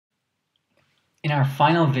In our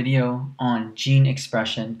final video on gene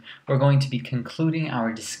expression, we're going to be concluding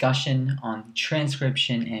our discussion on the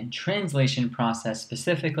transcription and translation process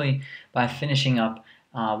specifically by finishing up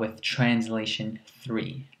with translation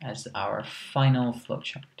 3 as our final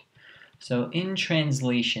flowchart. So in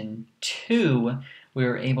translation 2, we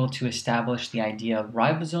were able to establish the idea of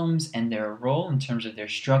ribosomes and their role in terms of their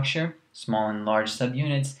structure, small and large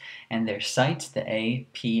subunits, and their sites, the A,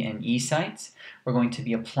 P, and E sites. We're going to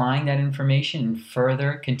be applying that information and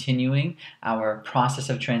further continuing our process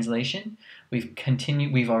of translation.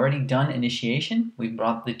 We've already done initiation. We've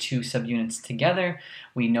brought the two subunits together.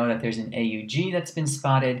 We know that there's an AUG that's been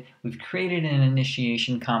spotted. We've created an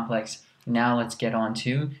initiation complex. Now let's get on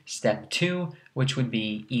to step 2, which would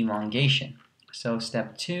be elongation. So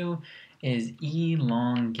step 2 is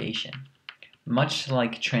elongation. Much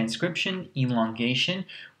like transcription, elongation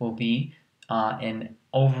will be an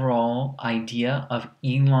overall idea of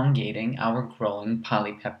elongating our growing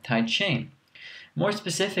polypeptide chain. More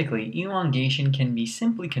specifically, elongation can be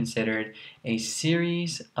simply considered a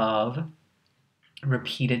series of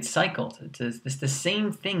repeated cycles. It's the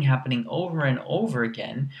same thing happening over and over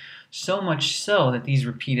again, so much so that these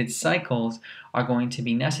repeated cycles are going to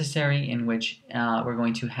be necessary, in which we're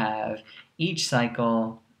going to have each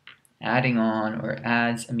cycle adding on or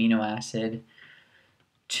adds amino acid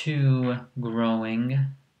to growing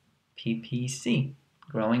PPC,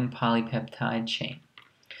 growing polypeptide chain.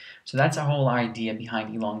 So that's our whole idea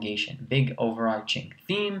behind elongation. Big overarching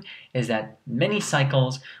theme is that many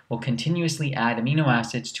cycles will continuously add amino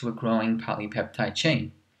acids to a growing polypeptide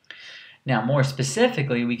chain. Now, more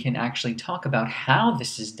specifically, we can actually talk about how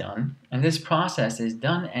this is done, and this process is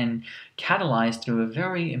done and catalyzed through a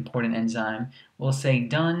very important enzyme. We'll say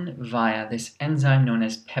done via this enzyme known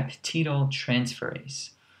as Peptidyl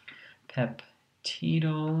Transferase.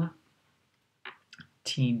 Peptidyl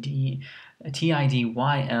Tidyl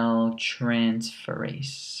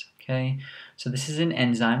transferase. Okay, so this is an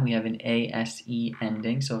enzyme. We have an ASE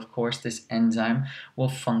ending, so of course this enzyme will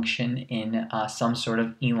function in some sort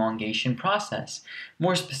of elongation process.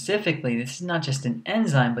 More specifically, this is not just an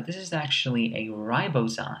enzyme, but this is actually a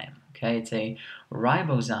ribozyme. Okay, it's a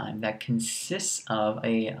ribozyme that consists of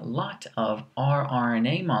a lot of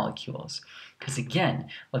rRNA molecules. Because again,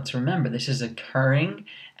 let's remember, this is occurring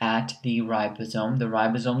at the ribosome. The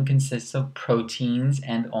ribosome consists of proteins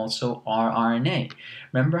and also rRNA.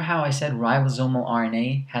 Remember how I said ribosomal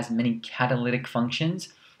RNA has many catalytic functions?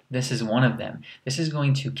 This is one of them. This is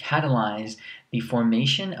going to catalyze the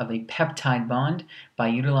formation of a peptide bond by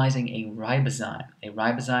utilizing a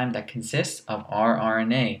ribozyme that consists of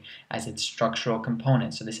rRNA as its structural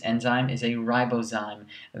component. So this enzyme is a ribozyme,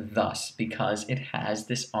 thus, because it has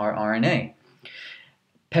this rRNA.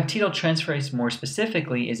 Peptidyl transferase, more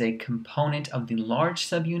specifically, is a component of the large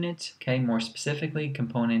subunit. Okay, more specifically,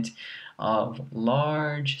 component of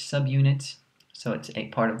large subunit. So it's a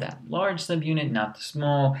part of that large subunit, not the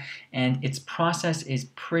small, and its process is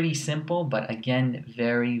pretty simple, but again,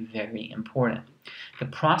 very, very important. The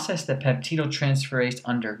process that peptidyl transferase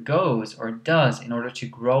undergoes or does in order to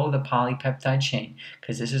grow the polypeptide chain,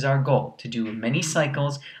 because this is our goal, to do many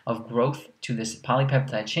cycles of growth to this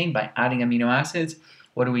polypeptide chain by adding amino acids.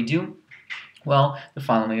 What do? Well, the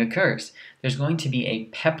following occurs. There's going to be a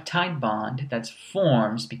peptide bond that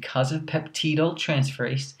forms because of peptidyl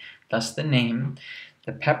transferase, thus the name.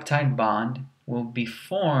 The peptide bond will be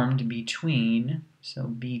formed between, so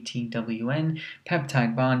BTWN,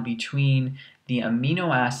 peptide bond between the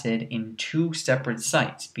amino acid in two separate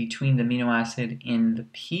sites, between the amino acid in the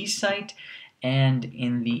P site and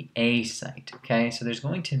in the A site. Okay, so there's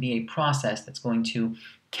going to be a process that's going to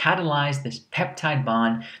catalyze this peptide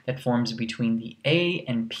bond that forms between the A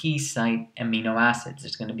and P site amino acids.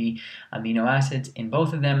 There's going to be amino acids in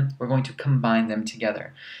both of them. We're going to combine them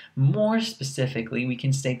together. More specifically, we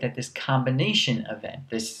can state that this combination event,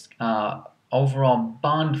 this overall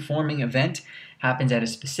bond forming event, happens at a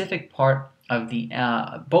specific part of the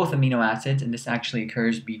both amino acids, and this actually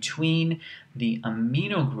occurs between the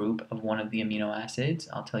amino group of one of the amino acids.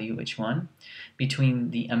 I'll tell you which one. Between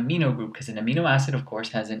the amino group, because an amino acid, of course,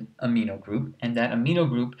 has an amino group, and that amino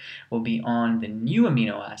group will be on the new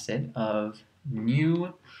amino acid of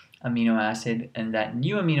new amino acid, and that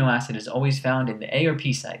new amino acid is always found in the A or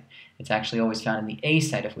P site. It's actually always found in the A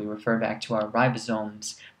site if we refer back to our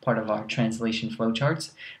ribosomes part of our translation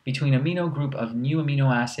flowcharts. Between amino group of new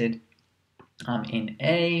amino acid in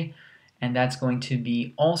A, and that's going to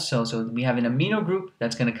be also, so we have an amino group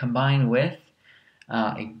that's going to combine with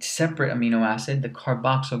a separate amino acid, the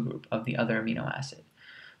carboxyl group of the other amino acid.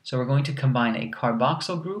 So we're going to combine a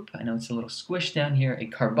carboxyl group, I know it's a little squished down here, a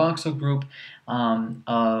carboxyl group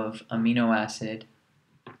of amino acid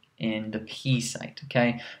in the P site,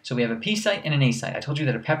 okay? So we have a P site and an A site. I told you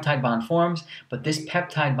that a peptide bond forms, but this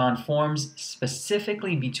peptide bond forms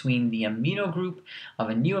specifically between the amino group of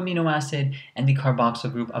a new amino acid and the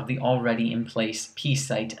carboxyl group of the already in place P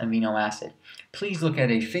site amino acid. Please look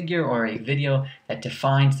at a figure or a video that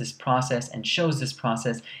defines this process and shows this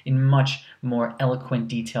process in much more eloquent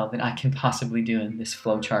detail than I can possibly do in this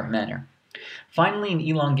flowchart manner. Finally, in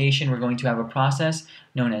elongation, we're going to have a process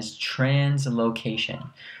known as translocation.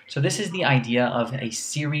 So this is the idea of a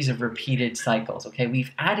series of repeated cycles. Okay,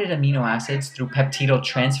 we've added amino acids through peptidyl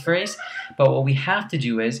transferase, but what we have to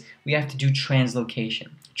do is we have to do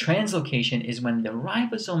translocation. Translocation is when the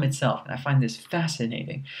ribosome itself, and I find this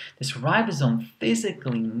fascinating, this ribosome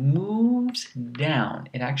physically moves down.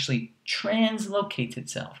 It actually translocates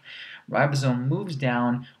itself. Ribosome moves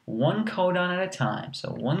down one codon at a time, so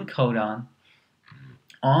one codon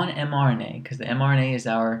on mRNA, because the mRNA is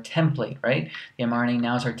our template, right? The mRNA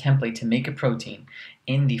now is our template to make a protein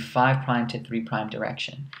in the 5' to 3'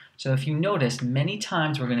 direction. So if you notice, many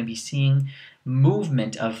times we're going to be seeing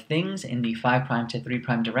movement of things in the 5' to 3'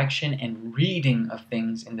 direction and reading of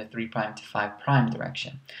things in the 3' to 5'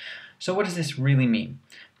 direction. So what does this really mean?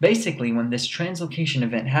 Basically, when this translocation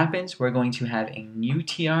event happens, we're going to have a new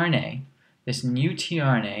tRNA. This new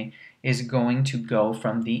tRNA is going to go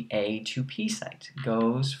from the A to P site. It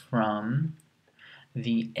goes from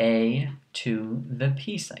the A to the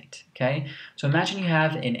P site, okay? So imagine you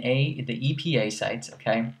have the EPA sites,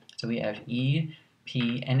 okay? So we have E,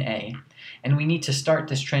 P, and A, and we need to start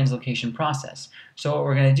this translocation process. So what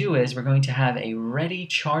we're going to do is we're going to have a ready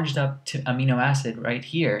charged up amino acid right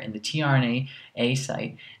here in the tRNA A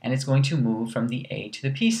site, and it's going to move from the A to the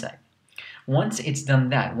P site. Once it's done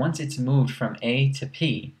that, once it's moved from A to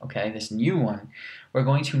P, okay, this new one, we're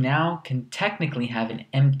going to now technically have an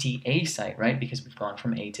empty A site, right? Because we've gone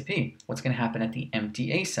from A to P. What's going to happen at the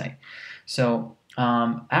empty A site? So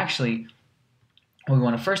actually, what we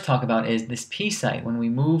want to first talk about is this P site. When we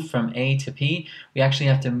move from A to P, we actually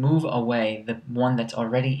have to move away the one that's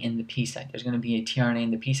already in the P site. There's going to be a tRNA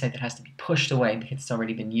in the P site that has to be pushed away because it's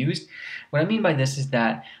already been used. What I mean by this is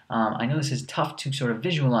that, I know this is tough to sort of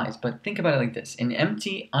visualize, but think about it like this. An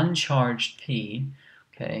empty uncharged P,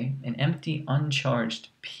 okay, an empty uncharged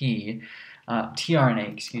P,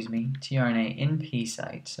 tRNA, excuse me, tRNA in P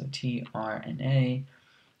site, so tRNA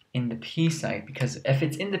in the P site, because if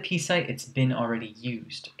it's in the P site, it's been already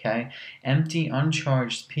used, okay? Empty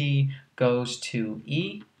uncharged P goes to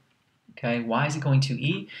E, okay? Why is it going to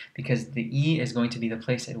E? Because the E is going to be the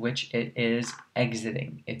place at which it is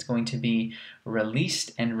exiting. It's going to be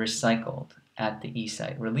released and recycled at the E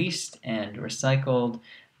site. Released and recycled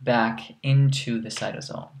back into the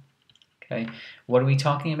cytosol. Okay, what are we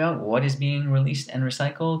talking about? What is being released and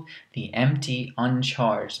recycled? The empty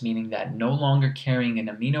uncharged, meaning that no longer carrying an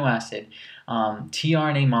amino acid,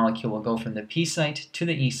 tRNA molecule will go from the P site to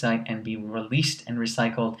the E site and be released and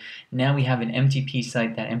recycled. Now we have an empty P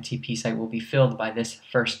site. That empty P site will be filled by this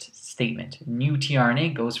first statement. New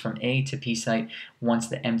tRNA goes from A to P site once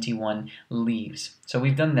the empty one leaves. So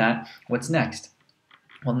we've done that. What's next?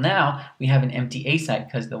 Well, now we have an empty A site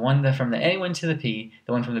because the one that from the A went to the P,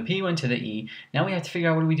 the one from the P went to the E. Now we have to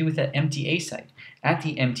figure out what do we do with that empty A site. At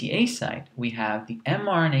the empty A site, we have the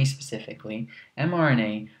mRNA specifically.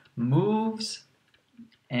 mRNA moves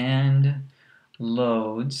and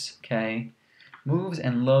loads, okay? Moves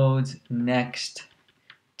and loads next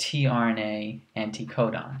tRNA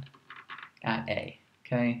anticodon at A,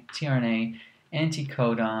 okay? tRNA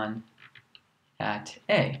anticodon at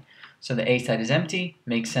A. So the A site is empty,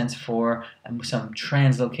 makes sense for some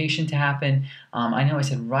translocation to happen. I know I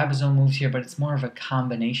said ribosome moves here, but it's more of a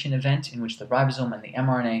combination event in which the ribosome and the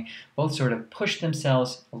mRNA both sort of push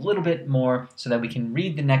themselves a little bit more so that we can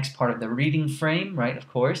read the next part of the reading frame, right, of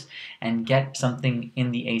course, and get something in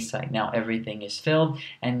the A site. Now everything is filled,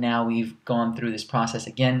 and now we've gone through this process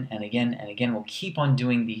again and again and again. We'll keep on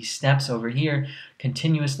doing these steps over here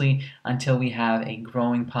continuously until we have a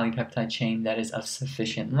growing polypeptide chain that is of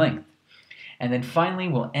sufficient length. And then finally,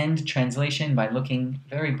 we'll end translation by looking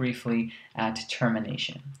very briefly at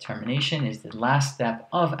termination. Termination is the last step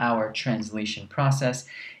of our translation process.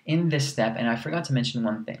 In this step, and I forgot to mention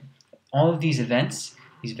one thing, all of these events,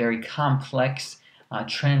 these very complex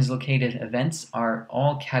translocated events, are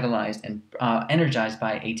all catalyzed and energized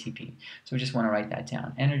by ATP. So we just want to write that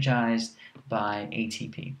down, energized by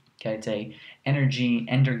ATP. Okay, it's a energy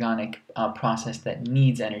endergonic process that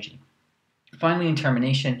needs energy. Finally, in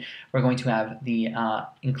termination, we're going to have the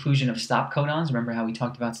inclusion of stop codons. Remember how we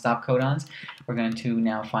talked about stop codons? We're going to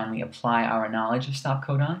now finally apply our knowledge of stop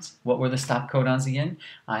codons. What were the stop codons again?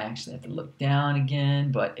 I actually have to look down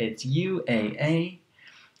again, but it's UAA,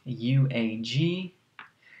 UAG,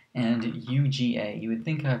 and UGA. You would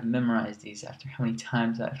think I've memorized these after how many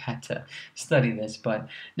times I've had to study this, but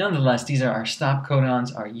nonetheless, these are our stop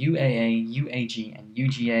codons, our UAA, UAG, and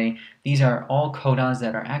UGA. These are all codons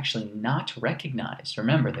that are actually not recognized.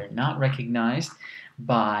 Remember, they're not recognized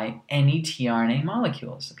by any tRNA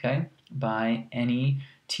molecules, okay? By any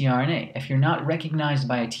tRNA. If you're not recognized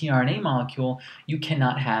by a tRNA molecule, you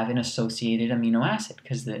cannot have an associated amino acid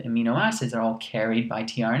because the amino acids are all carried by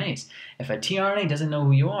tRNAs. If a tRNA doesn't know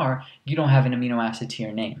who you don't have an amino acid to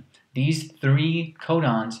your name. These three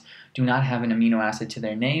codons do not have an amino acid to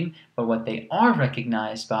their name, but what they are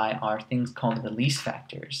recognized by are things called release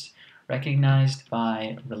factors. Recognized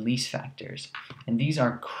by release factors. And these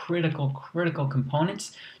are critical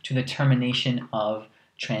components to the termination of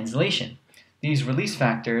translation. These release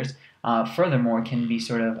factors, furthermore, can be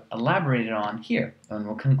sort of elaborated on here. And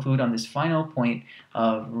we'll conclude on this final point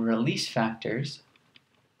of release factors.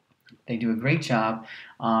 They do a great job.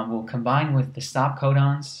 We'll combine with the stop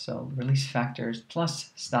codons, so release factors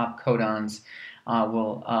plus stop codons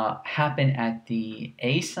will happen at the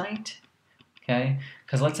A site. Okay,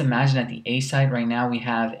 because let's imagine at the A site right now we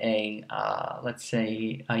have a, let's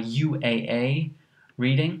say, a UAA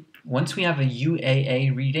reading. Once we have a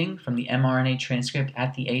UAA reading from the mRNA transcript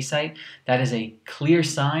at the A site, that is a clear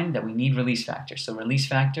sign that we need release factors. So release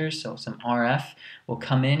factors, so some RF, will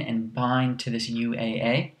come in and bind to this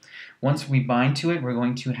UAA. Once we bind to it, we're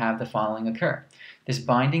going to have the following occur. This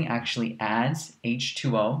binding actually adds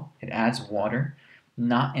H2O, it adds water,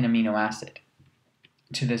 not an amino acid,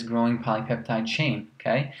 to this growing polypeptide chain,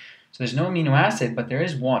 okay? So there's no amino acid, but there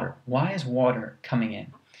is water. Why is water coming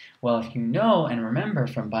in? Well, if you know and remember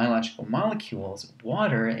from biological molecules,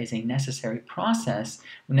 water is a necessary process,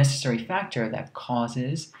 a necessary factor that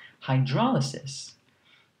causes hydrolysis.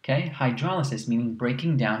 Okay, hydrolysis meaning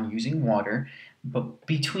breaking down using water, but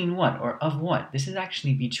between what or of what? This is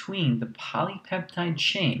actually between the polypeptide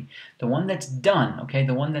chain, the one that's done, okay,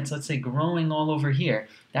 the one that's, let's say, growing all over here.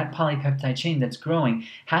 That polypeptide chain that's growing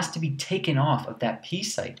has to be taken off of that P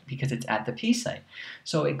site because it's at the P site.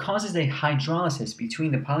 So it causes a hydrolysis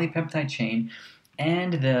between the polypeptide chain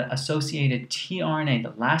and the associated tRNA,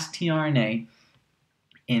 the last tRNA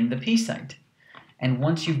in the P site. And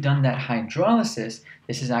once you've done that hydrolysis,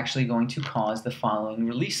 this is actually going to cause the following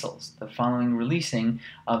releasals. The following releasing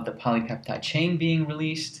of the polypeptide chain being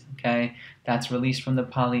released, okay? That's released from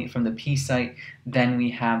the P site. Then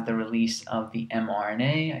we have the release of the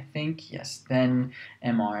mRNA, I think. Yes, then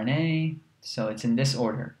mRNA. So it's in this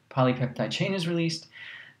order. Polypeptide chain is released,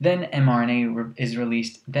 then mRNA is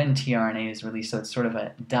released, then tRNA is released. So it's sort of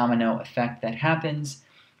a domino effect that happens.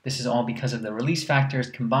 This is all because of the release factors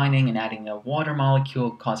combining and adding a water molecule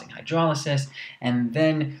causing hydrolysis. And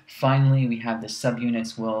then finally we have the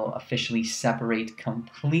subunits will officially separate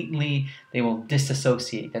completely. They will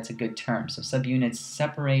disassociate. That's a good term. So subunits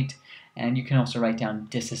separate, and you can also write down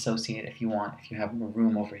disassociate if you want, if you have more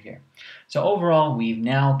room over here. So overall, we've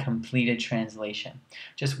now completed translation.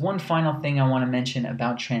 Just one final thing I want to mention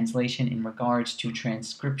about translation in regards to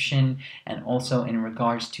transcription and also in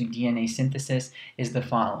regards to DNA synthesis is the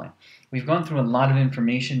following. We've gone through a lot of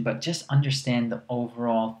information, but just understand the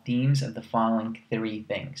overall themes of the following three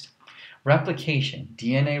things. Replication,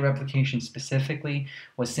 DNA replication specifically,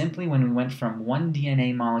 was simply when we went from one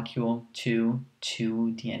DNA molecule to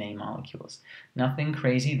two DNA molecules. Nothing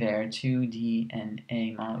crazy there, two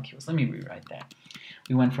DNA molecules. Let me rewrite that.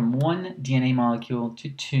 We went from one DNA molecule to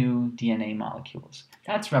two DNA molecules.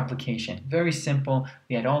 That's replication. Very simple.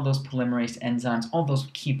 We had all those polymerase enzymes, all those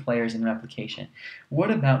key players in replication.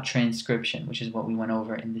 What about transcription, which is what we went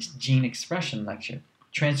over in this gene expression lecture?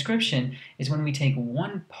 Transcription is when we take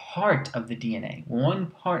one part of the DNA,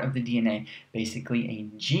 basically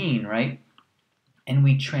a gene, right? And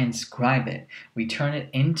we transcribe it. We turn it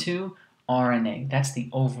into RNA. That's the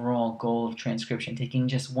overall goal of transcription, taking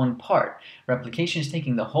just one part. Replication is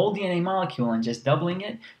taking the whole DNA molecule and just doubling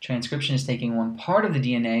it. Transcription is taking one part of the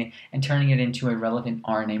DNA and turning it into a relevant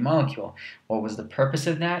RNA molecule. What was the purpose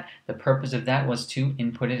of that? The purpose of that was to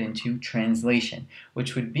input it into translation,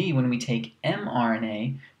 which would be when we take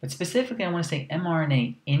mRNA, but specifically I want to say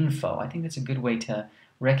mRNA info. I think that's a good way to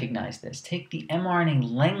recognize this. Take the mRNA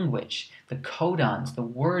language, the codons, the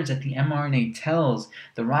words that the mRNA tells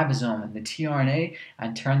the ribosome and the tRNA,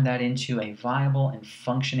 and turn that into a viable and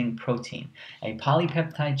functioning protein. A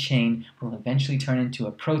polypeptide chain will eventually turn into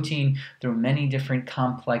a protein through many different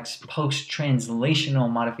complex post-translational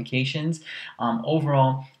modifications.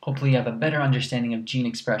 Overall, hopefully you have a better understanding of gene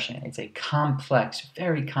expression. It's a complex,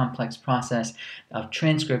 very complex process of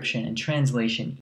transcription and translation